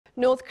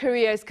North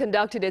Korea has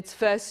conducted its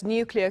first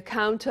nuclear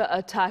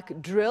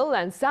counterattack drill,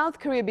 and South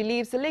Korea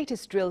believes the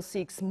latest drill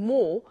seeks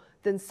more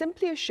than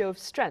simply a show of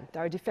strength.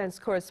 Our defense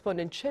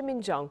correspondent Choi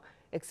Min-jung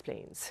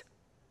explains.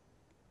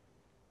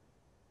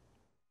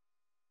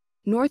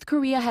 North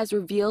Korea has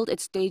revealed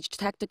its staged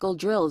tactical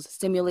drills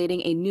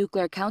simulating a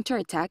nuclear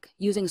counterattack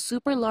using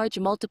super-large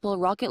multiple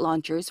rocket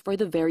launchers for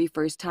the very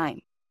first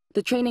time.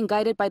 The training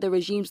guided by the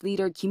regime's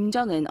leader Kim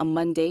Jong-un on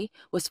Monday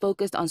was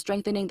focused on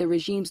strengthening the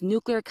regime's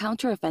nuclear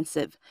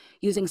counteroffensive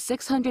using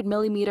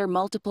 600mm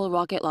multiple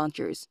rocket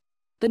launchers.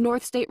 The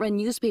North state-run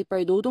newspaper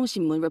Rodong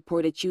Sinmun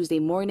reported Tuesday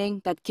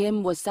morning that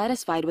Kim was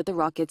satisfied with the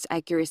rocket's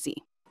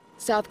accuracy.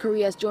 South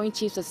Korea's Joint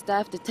Chiefs of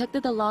Staff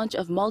detected the launch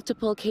of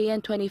multiple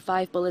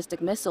KN-25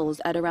 ballistic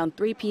missiles at around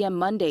 3 p.m.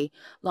 Monday,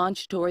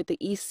 launched toward the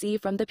East Sea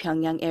from the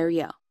Pyongyang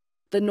area.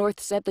 The North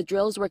said the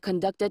drills were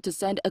conducted to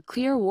send a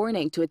clear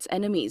warning to its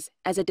enemies,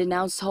 as it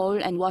denounced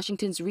Seoul and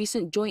Washington's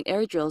recent joint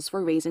air drills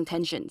for raising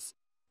tensions.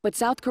 But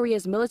South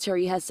Korea's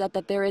military has said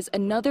that there is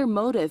another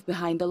motive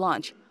behind the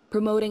launch,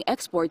 promoting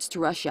exports to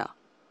Russia.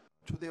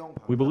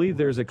 We believe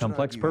there is a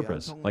complex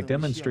purpose, like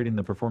demonstrating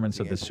the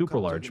performance of the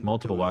super-large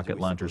multiple rocket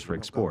launchers for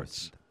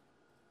exports.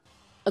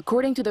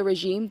 According to the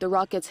regime, the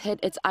rockets hit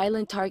its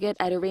island target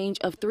at a range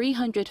of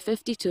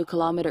 352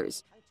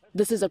 kilometers.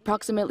 This is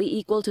approximately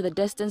equal to the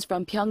distance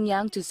from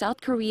Pyongyang to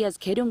South Korea's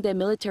Gyeongdae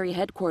military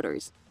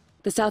headquarters.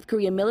 The South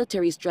Korean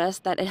military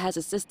stressed that it has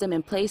a system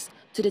in place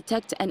to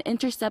detect and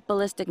intercept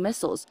ballistic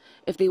missiles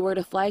if they were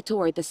to fly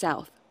toward the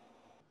south.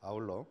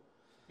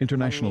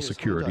 International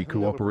security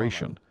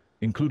cooperation,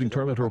 including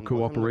territorial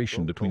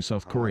cooperation between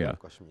South Korea,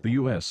 the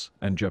U.S.,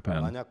 and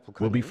Japan,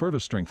 will be further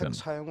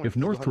strengthened. If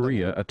North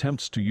Korea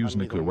attempts to use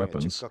nuclear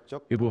weapons,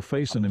 it will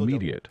face an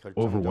immediate,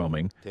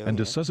 overwhelming, and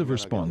decisive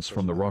response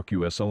from the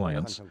ROK-US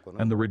alliance,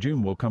 and the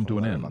regime will come to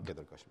an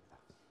end.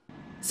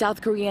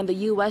 South Korea and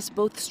the U.S.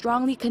 both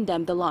strongly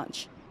condemned the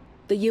launch.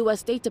 The U.S.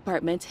 State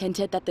Department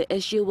hinted that the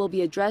issue will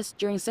be addressed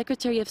during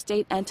Secretary of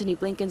State Antony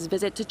Blinken's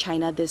visit to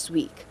China this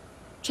week.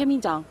 Choi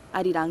Min-jung,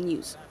 Arirang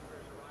News.